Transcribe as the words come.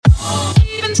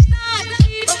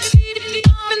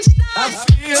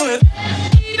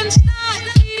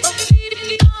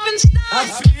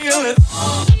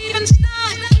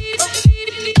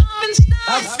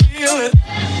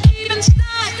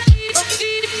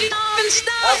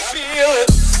I feel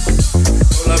it.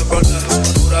 Hold up, hold up,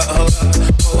 hold up, hold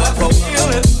up, hold up, I feel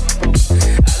it.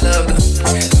 I love it,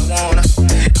 I wanna,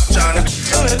 I'm tryna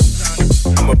feel it.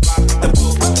 I'ma rock the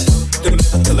boat, the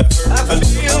middle till it hurts. I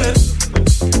feel it.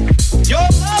 Your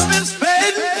love is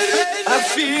fading. I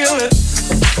feel it.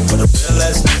 For the real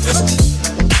last nigga.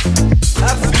 I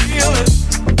feel it.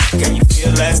 Can you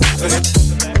feel last nigga?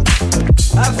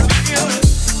 I feel it.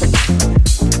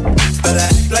 Better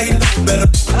act like you know better.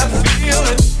 I feel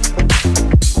it.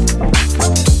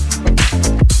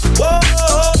 Whoa,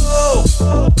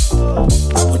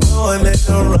 we know I make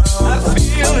no wrong. I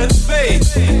feel it, babe.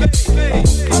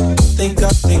 I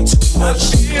think too much.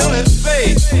 I feel it,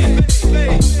 babe.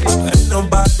 Ain't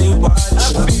nobody watching. I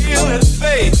feel it,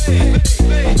 babe.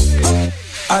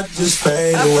 I just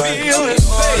fade away. I feel it,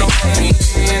 babe.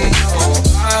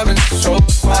 I've been so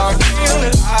far. I feel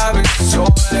it. I've been so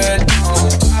let down.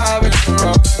 I've been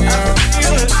wrong. I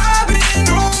feel it. I've been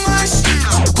on my shit.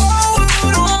 Oh,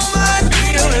 on my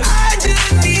feeling. I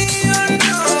just need you to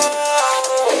know.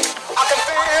 I can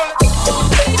feel it.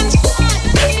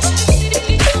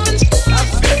 I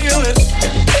feel it.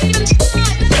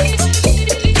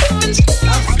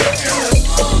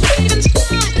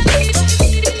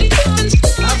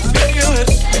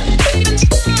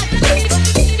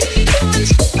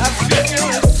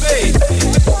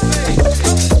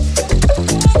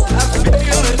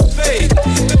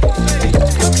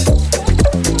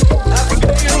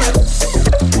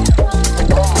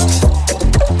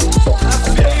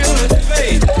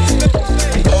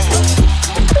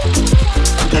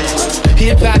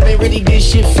 Really good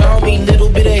shit found me. Little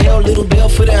bit of hell, little bell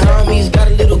for the homies. Got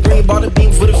a little green, bought a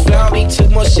beam for the family.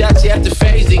 Took more shots after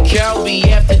phase than Calby.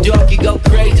 After dark, you go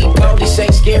crazy. Police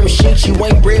ain't scary shit. You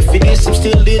ain't bred for this. I'm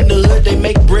still in the hood. They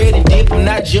make bread and dip. I'm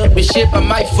not jumping ship. I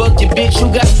might fuck your bitch.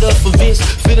 You got love for Vince.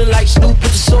 Feeling like Snoop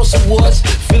with the Source Awards.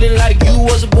 Feeling like you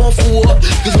wasn't born for war.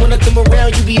 Cause when I come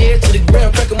around, you be head to the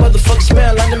ground. Crack a motherfucker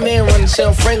smell like the man running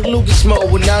sound. Frank Lucas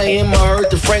smoke. When I am, I heard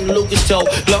the Frank Lucas told.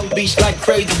 Long Beach like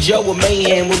Crazy Joe with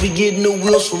Mayhem. When we get new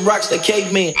wheels from rocks that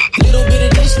caveman. Little bit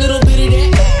of this, little bit of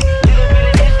that.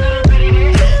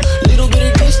 Little bit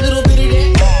of this, little bit of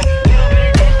that.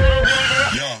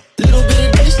 Little bit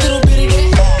of this, little bit of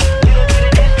that.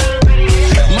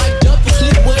 Might dump a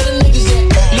clip where the niggas at.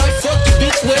 Might fuck the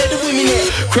bitch where the women at.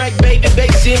 Crack baby,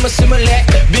 bass in my Similac.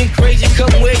 Been crazy,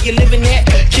 come where you living at.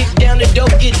 Kick down the door,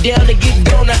 get down and get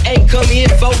gone. I ain't come here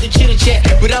for the chitter chat,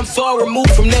 but I'm far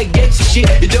removed from that gangsta shit.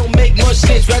 It don't make much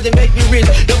sense, rather make me rich.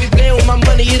 Don't be playing with my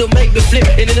money, it'll make me flip.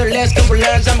 And in the last couple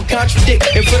lines, I'ma contradict.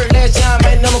 And for the last time,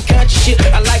 I ain't no conscious shit.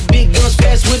 I like big guns,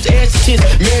 fast whips, ass and tits.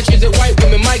 Marriages and white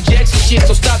women, Mike Jackson shit.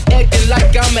 So stop acting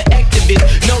like I'm an activist.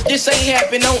 No, this ain't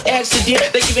happen on accident.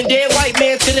 They giving dead white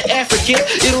man to the African.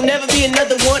 It'll never be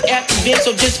another one after this.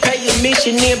 So just pay your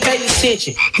mission and pay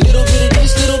attention. Little bit of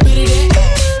this, little bit of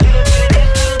that.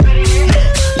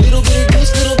 Little bit of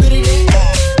this, little bit of that.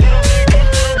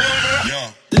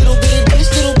 Little bit of this,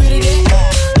 little bit of that.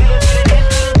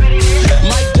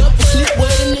 Might dump a clip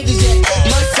where the niggas at.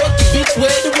 Might fuck the bitch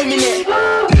where the women at.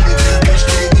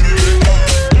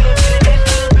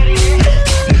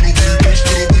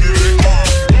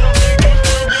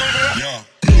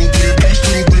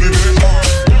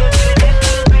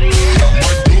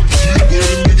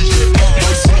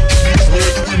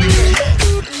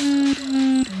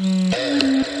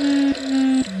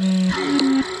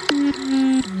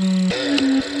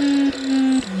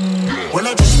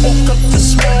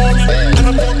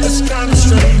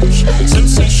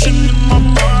 Sensation in my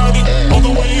body, all the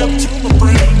way up to my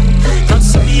brain. God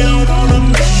sent me out on a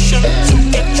mission to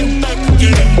get you back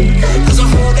again. Cause I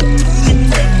heard it through the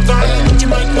grapevine that you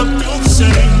might not feel the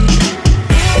same.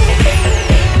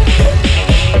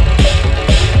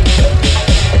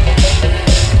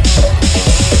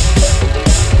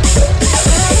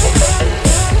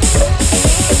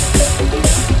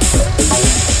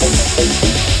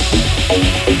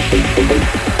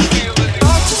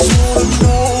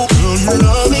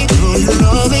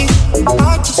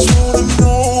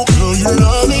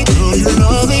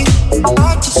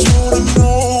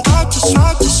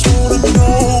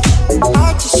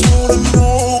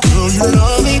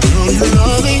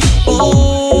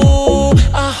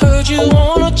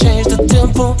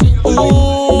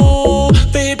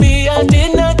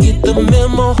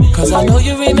 Cause I know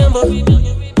you remember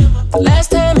the last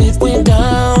time it went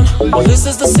down. Well, this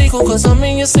is the sequel, cause I'm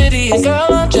in your city and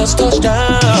girl, I just touched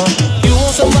down. You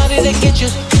want somebody that get you?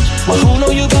 Well, who know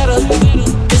you better?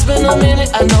 It's been a minute,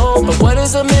 I know, but what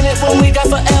is a minute when we got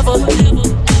forever?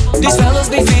 These fellas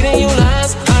be feeding you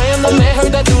lies. I am the man,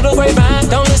 heard that through the grapevine.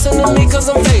 Don't listen to me cause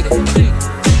I'm faded.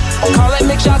 Call that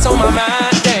Mick Shots what's on my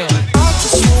mind. Damn. I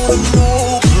just wanna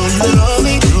know, girl, you love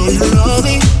me, girl, you love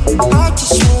me. I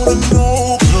just wanna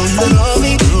know, girl, you love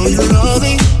me, girl, you love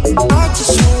me. I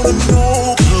just wanna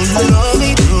know, girl, you love me,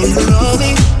 girl, you love me.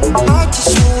 I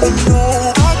just wanna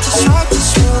know, I just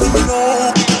wanna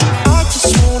know. I just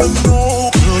wanna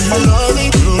know, girl, you love me,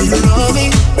 girl, you love me.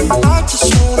 I just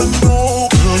wanna know,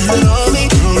 girl, you love me,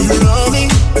 girl, you love me.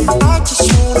 I just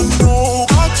wanna know,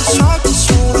 I just wanna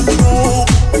know.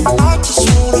 I just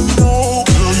wanna know,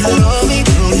 girl, you love me,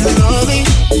 girl, you love me.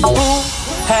 Who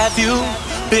have you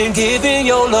been giving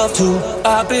your love to?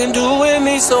 I've been doing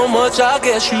me so much, I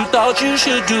guess you thought you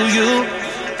should do you.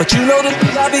 But you know the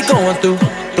things I be going through.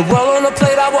 The world on the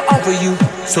plate I will offer you,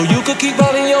 so you could keep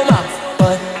running your mouth.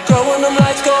 But girl, when them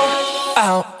lights go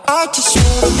out, I just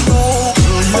wanna know,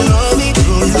 girl, you love me,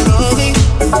 girl, you love me.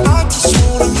 I just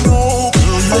wanna know,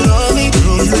 girl, you love me,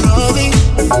 girl, you love me.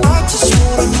 I just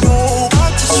wanna know, I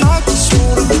just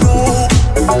wanna know.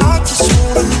 I just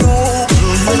wanna know,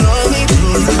 girl, you love me,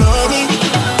 girl, you love me.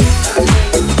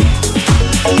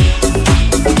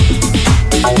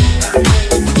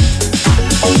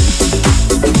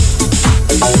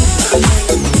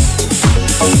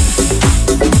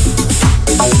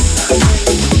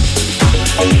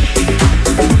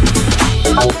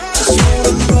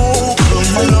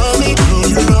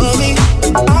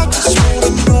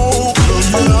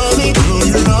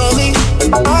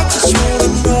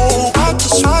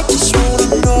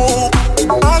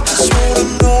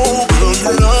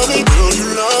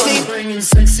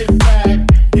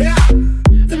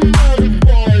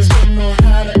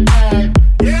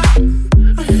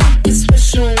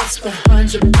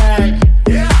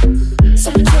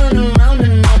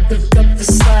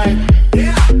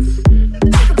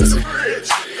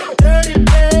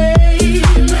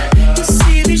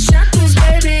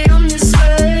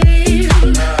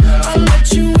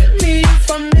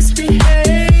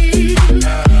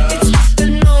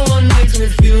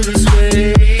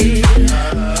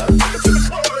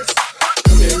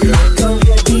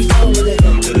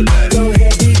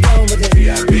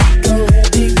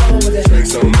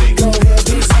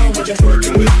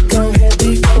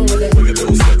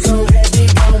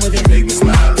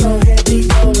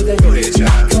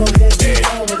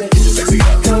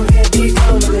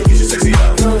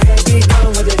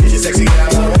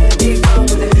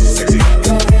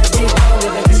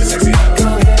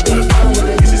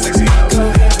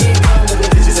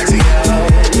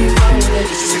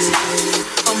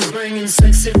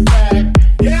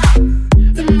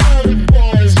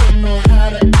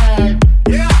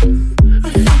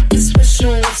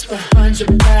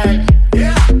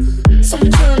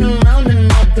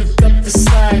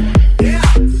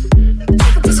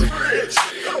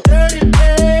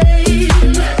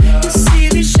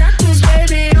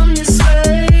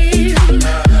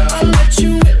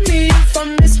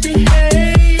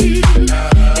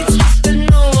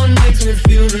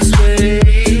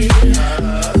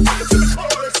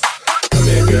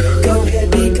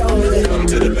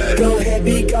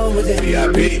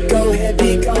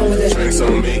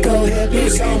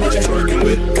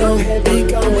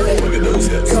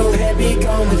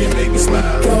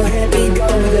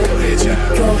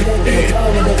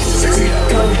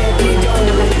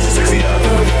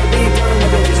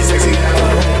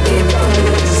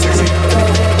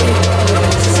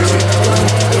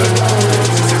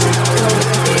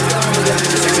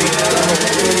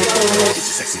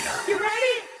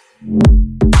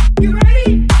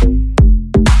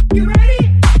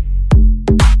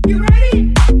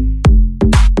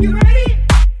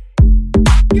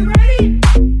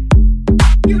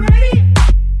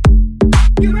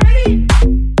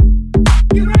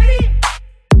 You ready?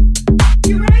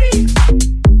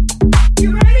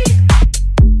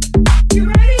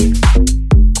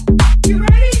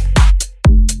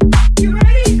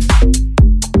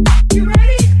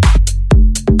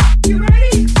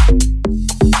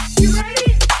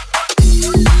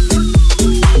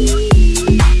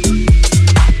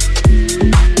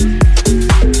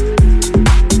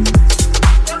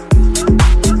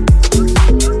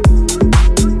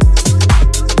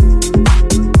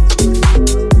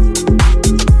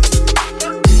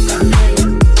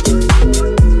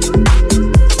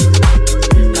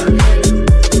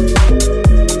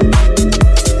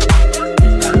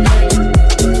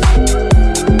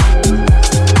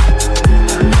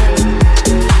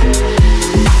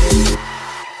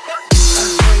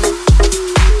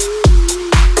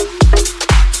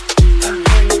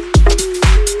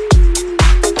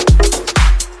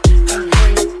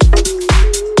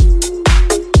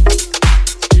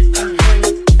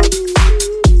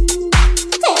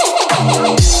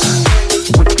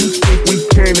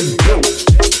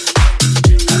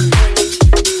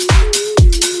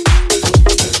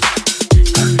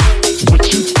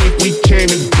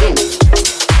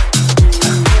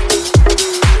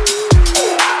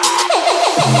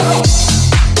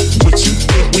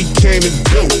 came to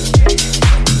do?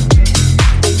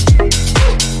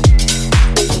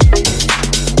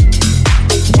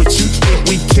 What you think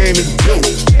we came to do?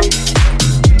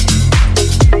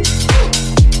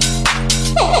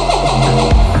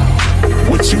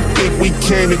 What you think we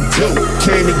came to do?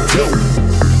 Came to do?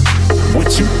 What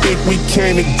you think we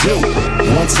came to do?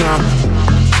 One time.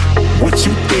 What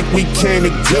you think we came to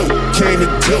do? Came to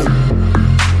do?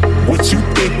 What you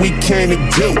think we came to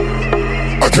do?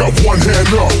 I got one hand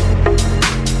up,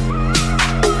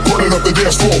 running up the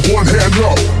dance floor, one hand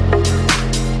up,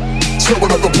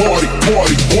 tearing up the party,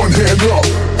 one hand up.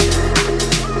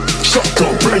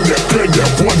 Shotgun, bang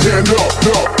that, one hand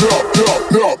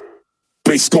up.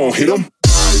 Bass gon' hit 'em.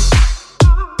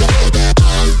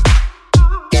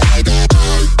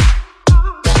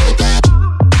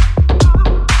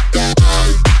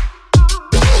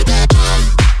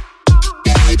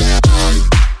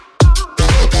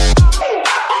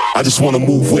 I just wanna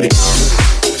move with it.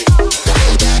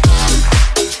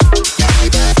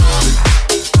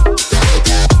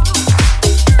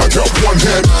 I got one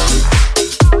hand.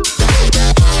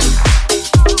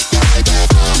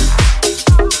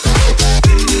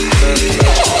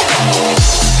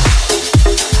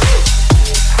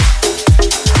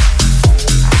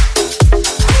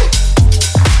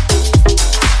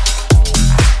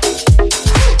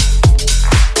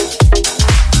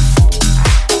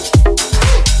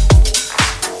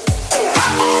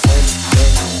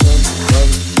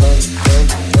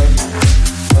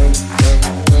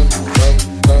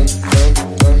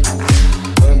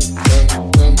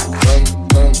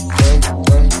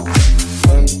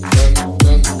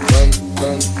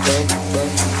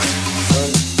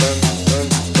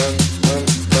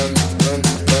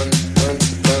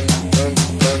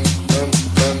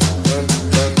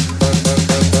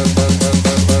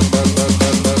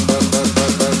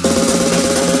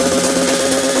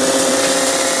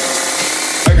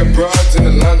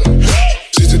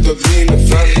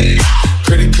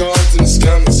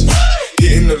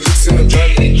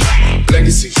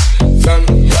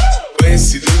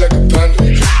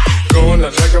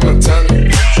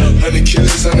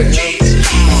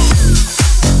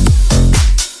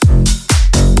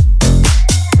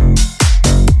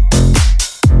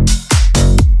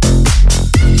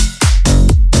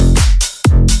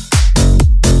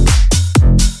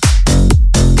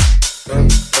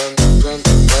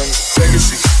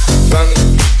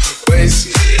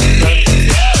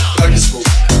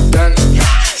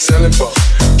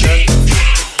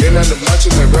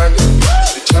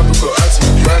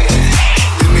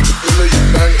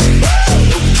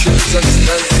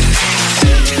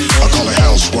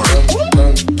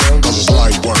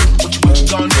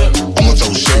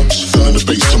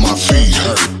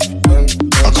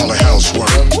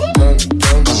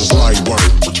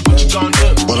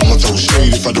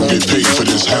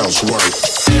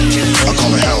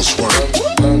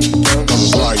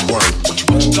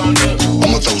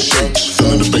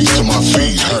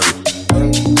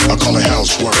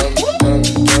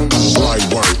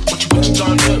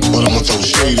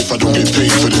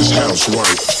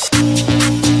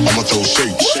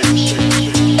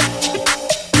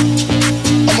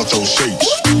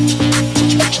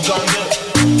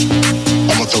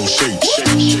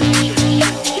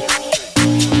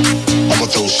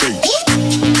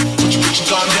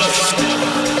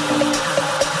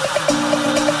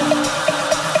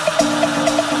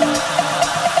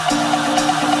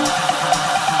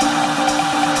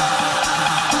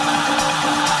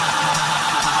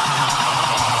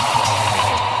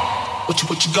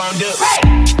 What you gonna do?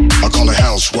 I call it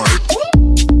housework,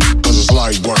 cause it's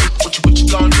light work. What you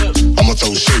gonna do? I'ma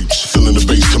throw shapes, feeling the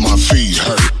bass till my feet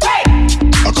hurt.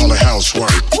 I call it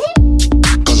housework,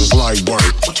 cause it's light work.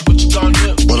 What you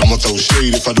gonna do? But I'ma throw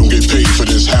shade if I don't get paid for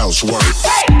this housework.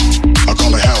 I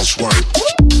call it housework,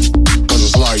 cause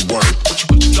it's light work. What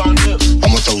you gonna do?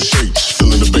 I'ma throw shapes,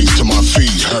 feeling the bass till my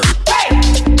feet hurt.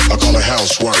 I call it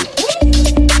housework,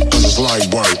 cause it's light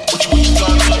work. What you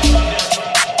gonna do?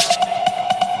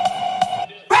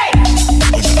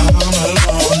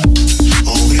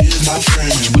 My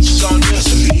friend, best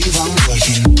believe I'm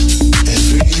working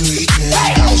every weekend.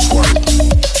 Housework,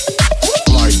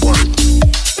 light work.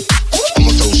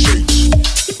 I'ma throw shapes.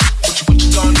 What you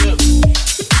gonna do?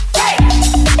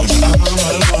 When I'm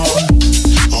alone,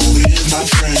 or with my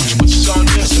friend,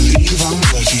 best believe I'm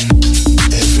working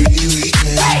every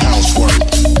weekend. Housework,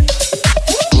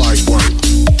 light work.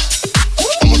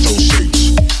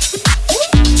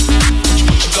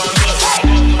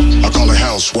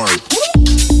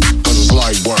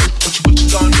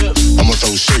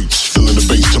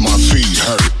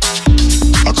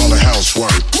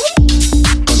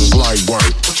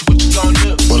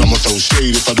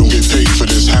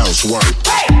 housework.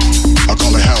 I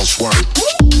call it housework,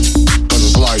 cause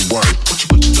it's light work.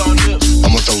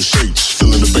 I'ma throw shapes,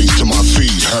 feeling the bass till my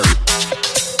feet hurt.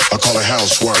 I call it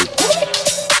housework,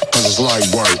 cause it's light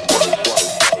work.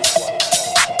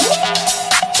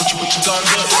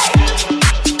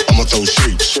 I'ma throw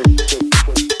shapes.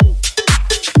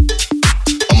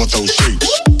 I'ma throw shapes.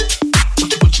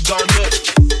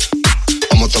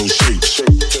 I'ma throw shapes.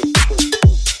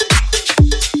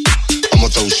 I'ma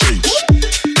throw shapes.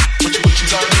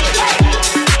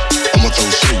 I'ma throw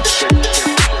shapes.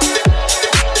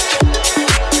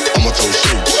 I'ma throw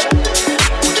shapes.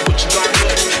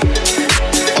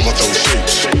 I'ma throw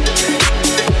shapes.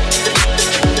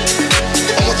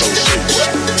 I'ma throw shapes.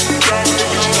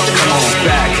 Come on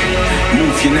back,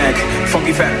 move your neck.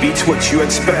 Funky fat beats what you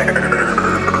expect.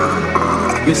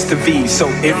 Mr. V, so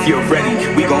if you're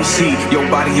ready, we gon' see your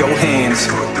body, your hands.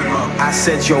 I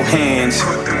said your hands.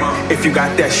 If you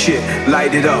got that shit,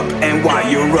 light it up. And while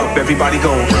you're up, everybody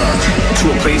go to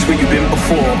a place where you've been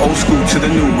before. Old school to the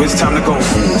new, it's time to go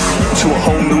to a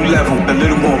whole new level. A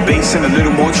little more bass and a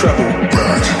little more treble.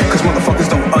 Cause motherfuckers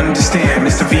don't understand.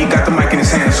 Mr. V got the mic in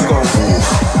his hands, so go.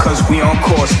 Cause we on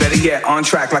course, better yet, on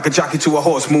track like a jockey to a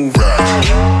horse. Move.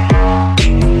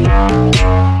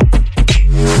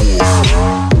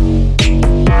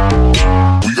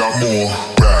 We got more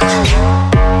racks.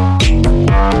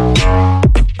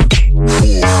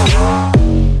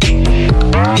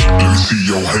 Let me see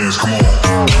your hands, come on.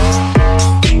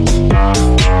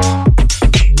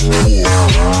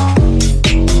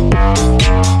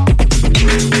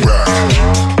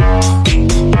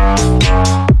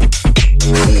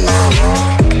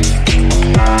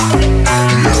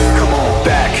 Come on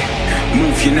back,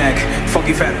 move your neck.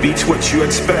 Funky fat beats what you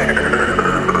expect.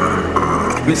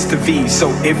 Mr. V, so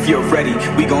if you're ready,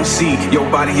 we gon' see your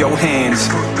body, your hands.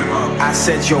 I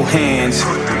said your hands.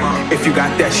 If you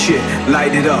got that shit,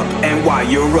 light it up. And while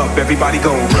you're up, everybody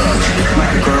go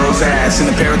like a girl's ass in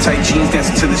a pair of tight jeans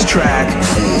dancing to this track.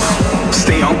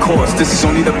 Stay on course, this is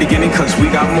only the beginning, cause we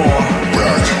got more.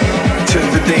 To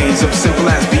the days of simple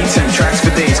ass beats and tracks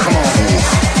for days, come on.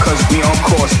 Cause we on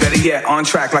course, better yet, on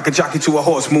track like a jockey to a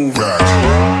horse. Move.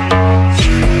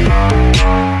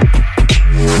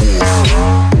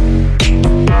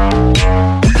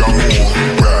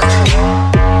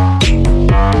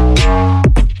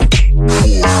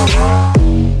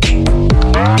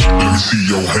 See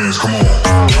your hands, come on.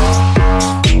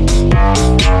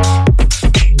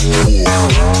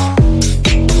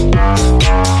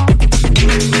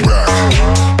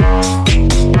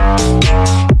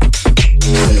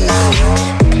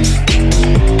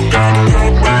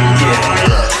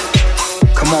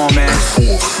 Come on, man.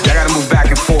 Y'all gotta move back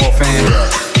and forth, man.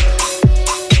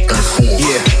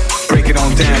 Yeah, break it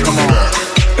on down. Come on,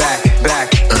 back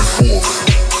and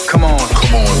forth. Come on,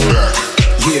 back.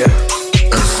 Yeah.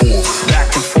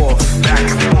 Back and forth, back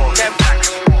and forth.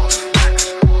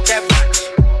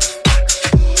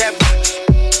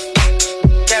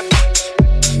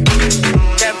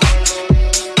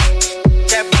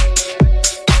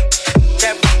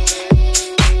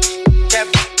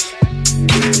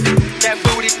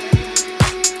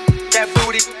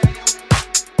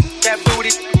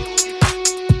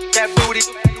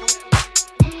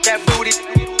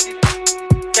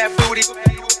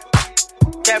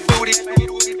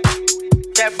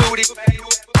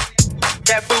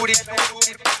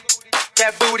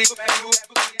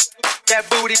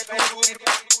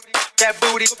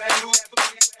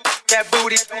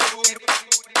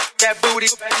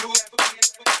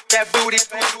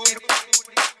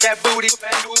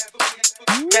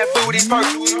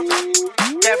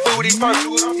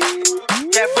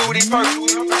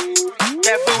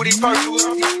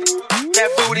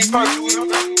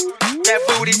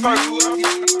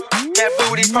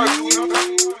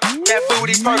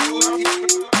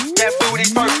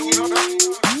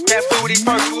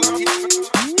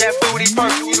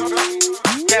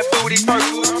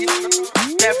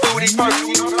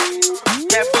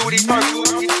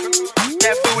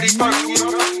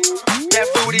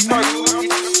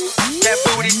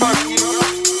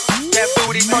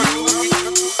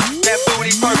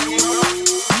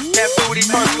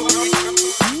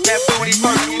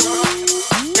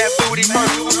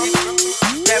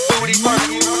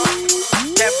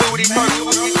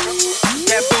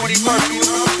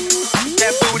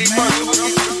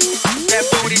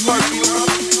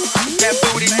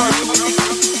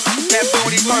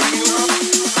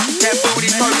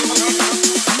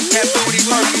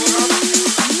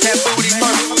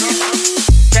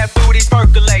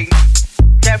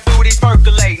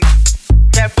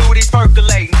 That booty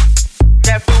percolating.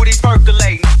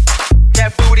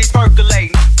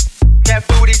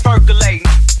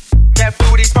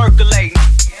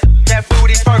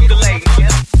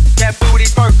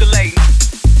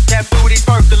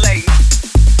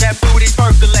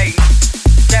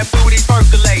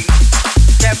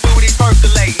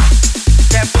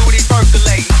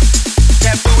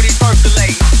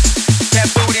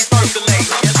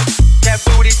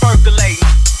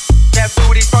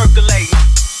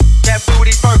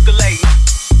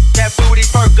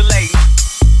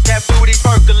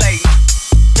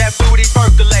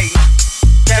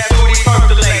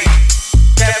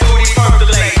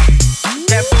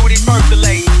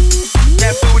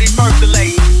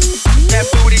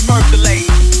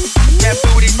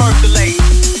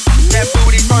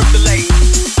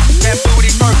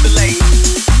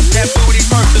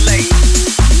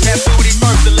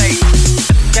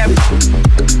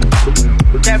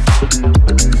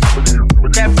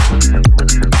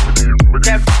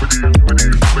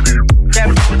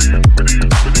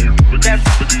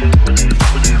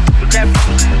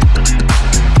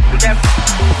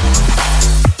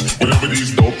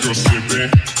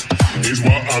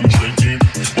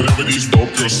 Whatever these dope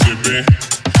girls sipping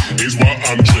is what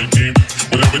I'm drinking.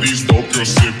 Whatever these dope girls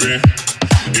sipping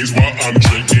is what I'm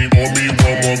drinking. On me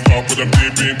one more cup, but I'm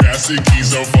dipping. Pass the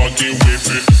keys, I'm fucking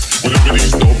whipping. Whatever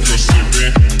these dope girls sipping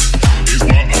is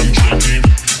what I'm drinking.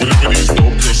 Whatever these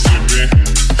dope girls sipping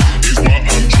is what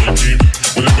I'm drinking.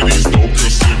 Whatever these dope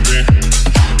girls sipping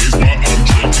is what I'm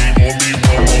drinking. On me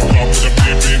one more cup, but I'm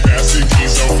dipping. Pass the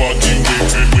keys, I'm fucking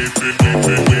whipping, whipping,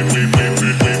 whipping, whipping,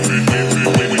 whipping, whipping, whipping,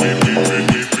 whipping, whipping,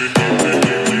 whipping.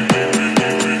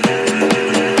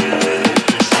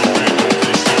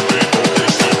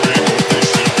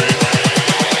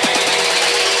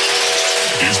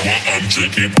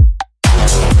 Drinking.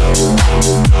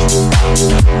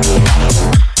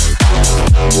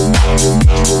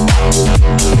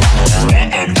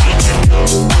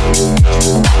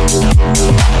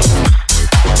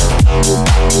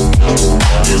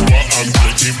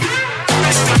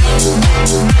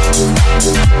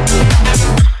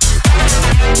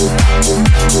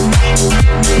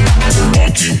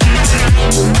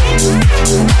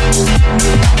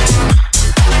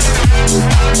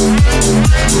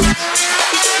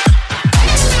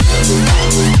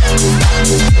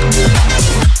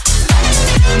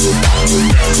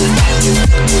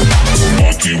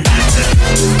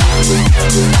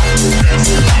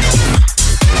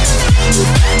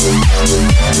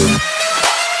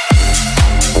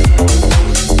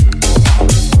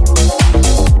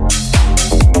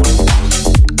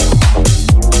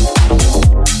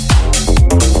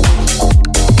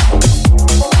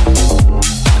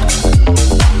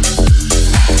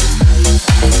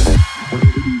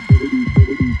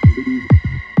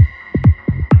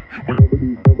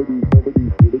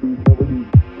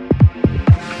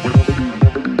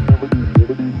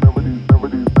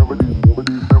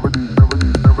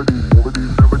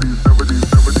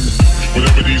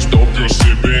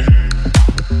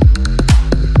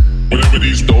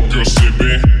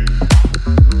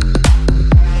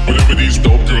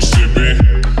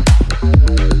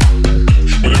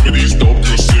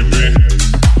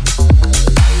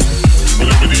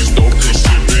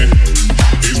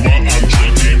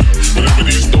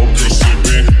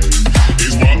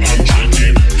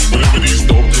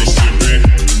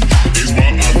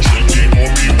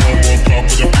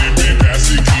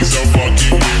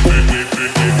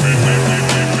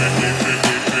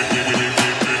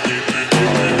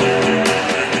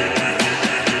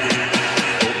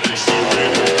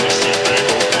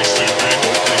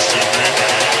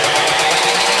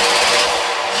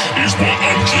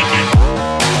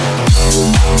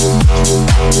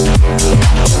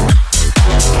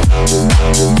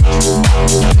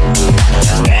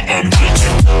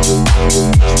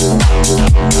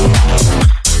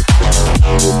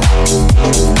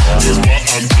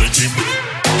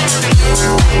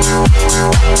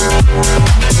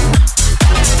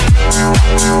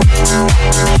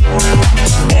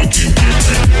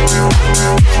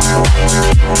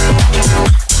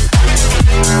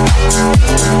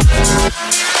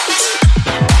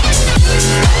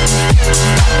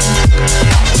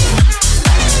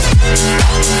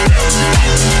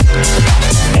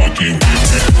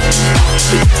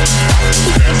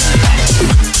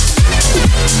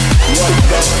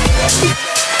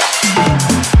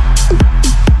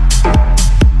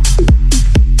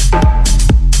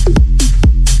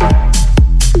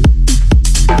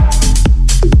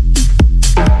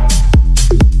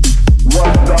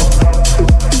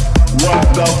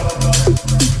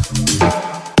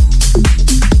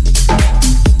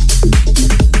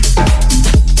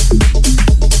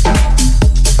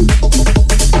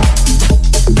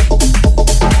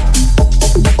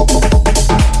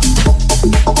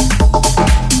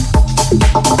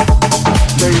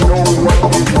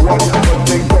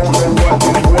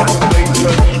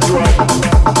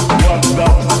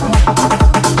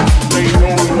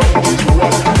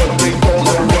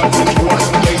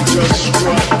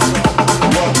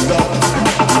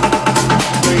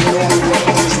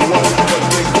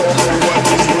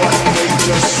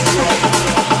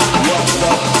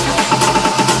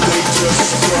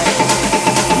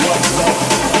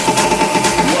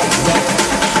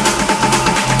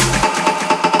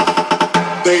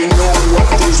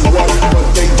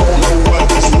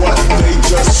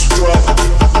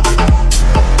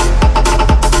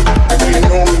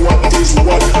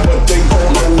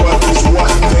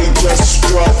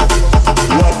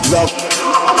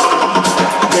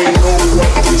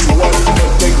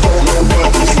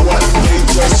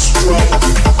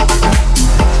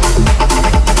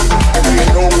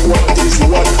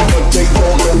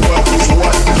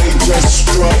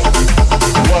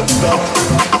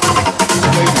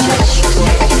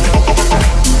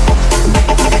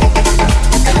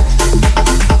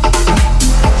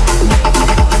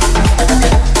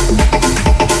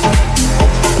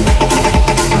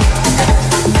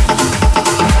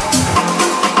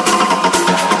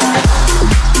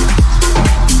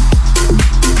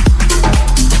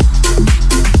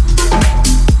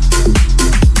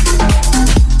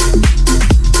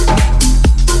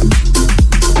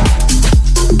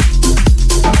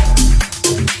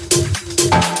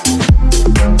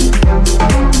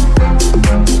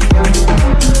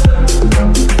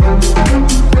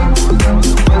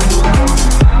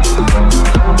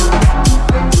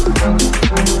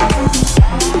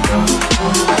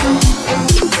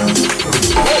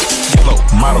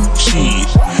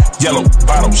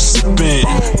 bottle sipping.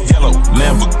 Yellow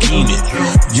Lamborghini,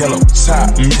 yellow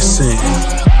top missing.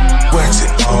 Wax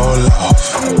it all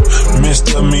off,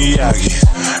 Mr. Miyagi.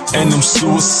 And them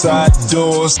suicide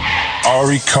doors,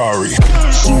 Ari Kari.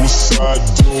 Suicide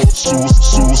door,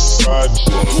 suicide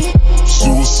door,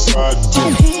 suicide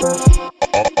door,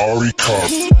 Ari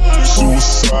Kari.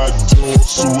 Suicide door,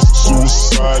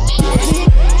 suicide door,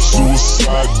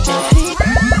 suicide door.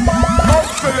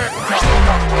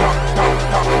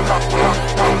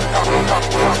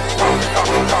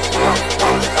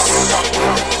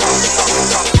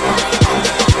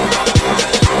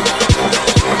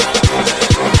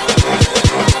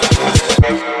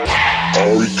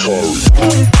 Ari Kari.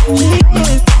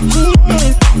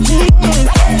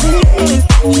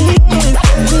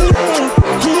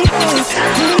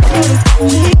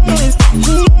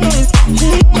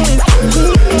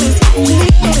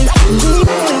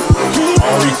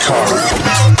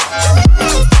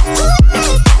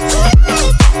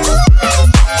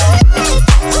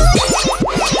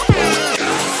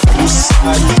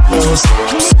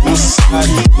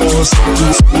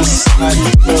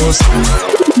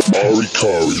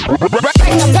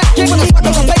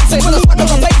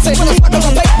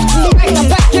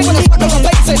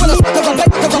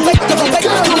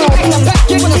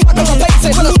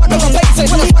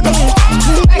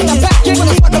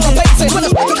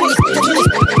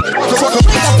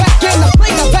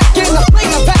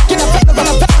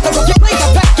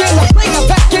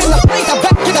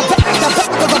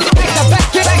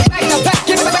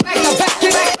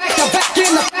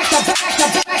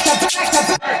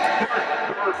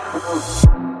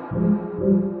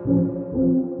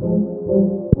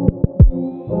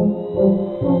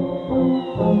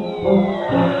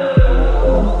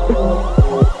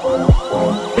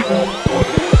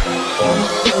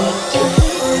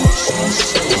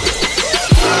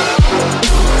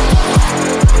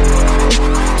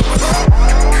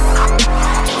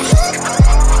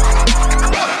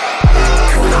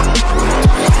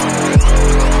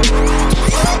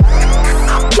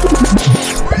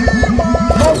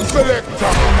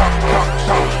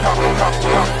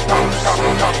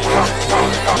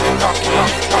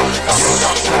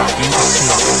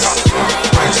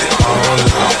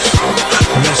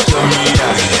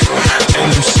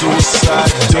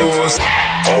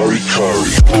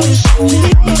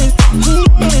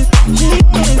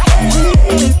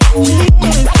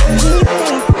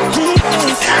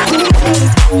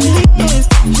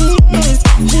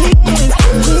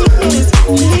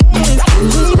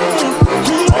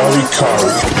 Ari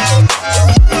Kari.